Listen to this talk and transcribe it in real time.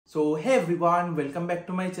So hey everyone, welcome back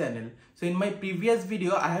to my channel. So in my previous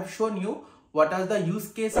video I have shown you what are the use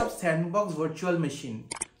case of SandBox virtual machine.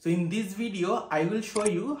 So in this video I will show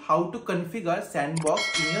you how to configure SandBox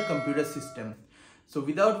in your computer system. So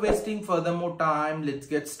without wasting further more time, let's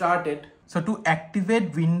get started. So to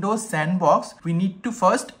activate Windows SandBox, we need to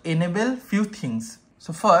first enable few things.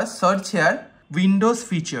 So first search here Windows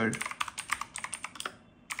feature.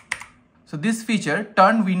 So this feature,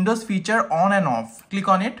 turn Windows feature on and off. Click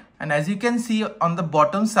on it, and as you can see on the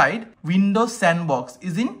bottom side, Windows SandBox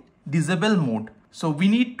is in disable mode. So we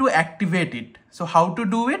need to activate it. So how to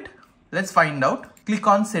do it? Let's find out. Click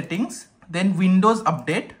on settings, then Windows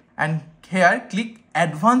update, and here click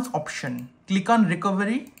advanced option. Click on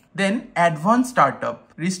recovery, then advanced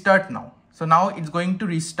startup. Restart now. So now it's going to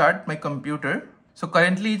restart my computer. So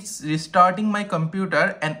currently it's restarting my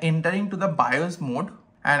computer and entering to the BIOS mode.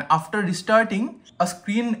 And after restarting, a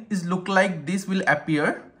screen is look like this will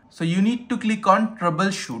appear. So you need to click on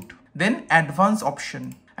troubleshoot, then advanced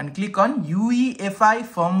option, and click on UEFI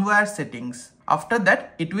firmware settings. After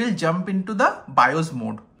that, it will jump into the BIOS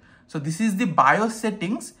mode. So this is the BIOS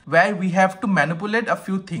settings where we have to manipulate a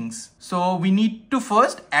few things. So we need to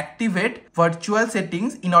first activate virtual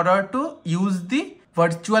settings in order to use the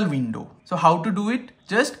virtual window. So how to do it?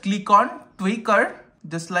 Just click on tweaker,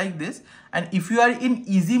 just like this, and if you are in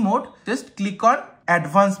easy mode, just click on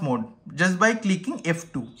advanced mode just by clicking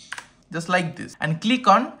F2, just like this, and click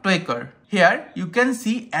on tweaker. Here you can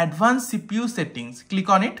see advanced CPU settings. Click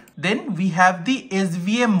on it. Then we have the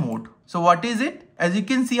SVM mode. So what is it? As you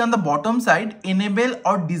can see on the bottom side, enable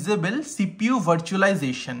or disable CPU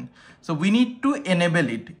virtualization. So we need to enable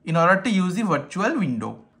it in order to use the virtual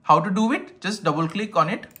window. How to do it? Just double click on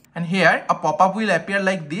it, and here a pop-up will appear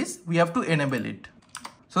like this. We have to enable it.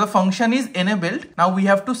 So the function is enabled. Now we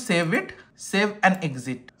have to save it, save and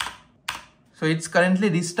exit. So it's currently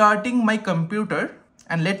restarting my computer,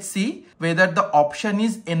 and let's see whether the option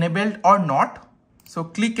is enabled or not. So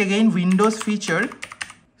click again Windows feature.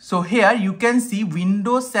 So here you can see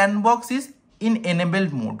Windows SandBox is in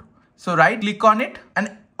enabled mode. So right click on it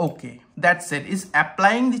and OK. That's it. It's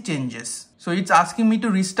applying the changes. So it's asking me to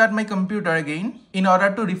restart my computer again in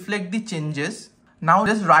order to reflect the changes. Now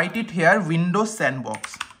just write it here Windows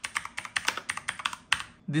SandBox.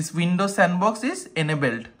 This Windows SandBox is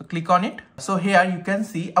enabled. So click on it. So here you can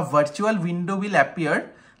see a virtual window will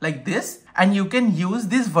appear like this, and you can use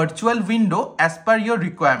this virtual window as per your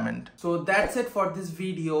requirement. So that's it for this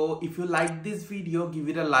video. If you like this video, give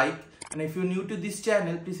it a like. And if you're new to this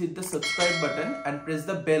channel, please hit the subscribe button and press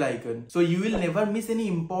the bell icon, so you will never miss any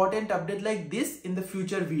important update like this in the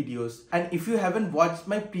future videos. And if you haven't watched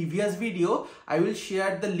my previous video, I will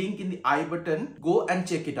share the link in the I button. Go and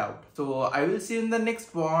check it out. So I will see you in the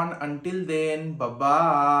next one. Until then, bye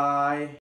bye.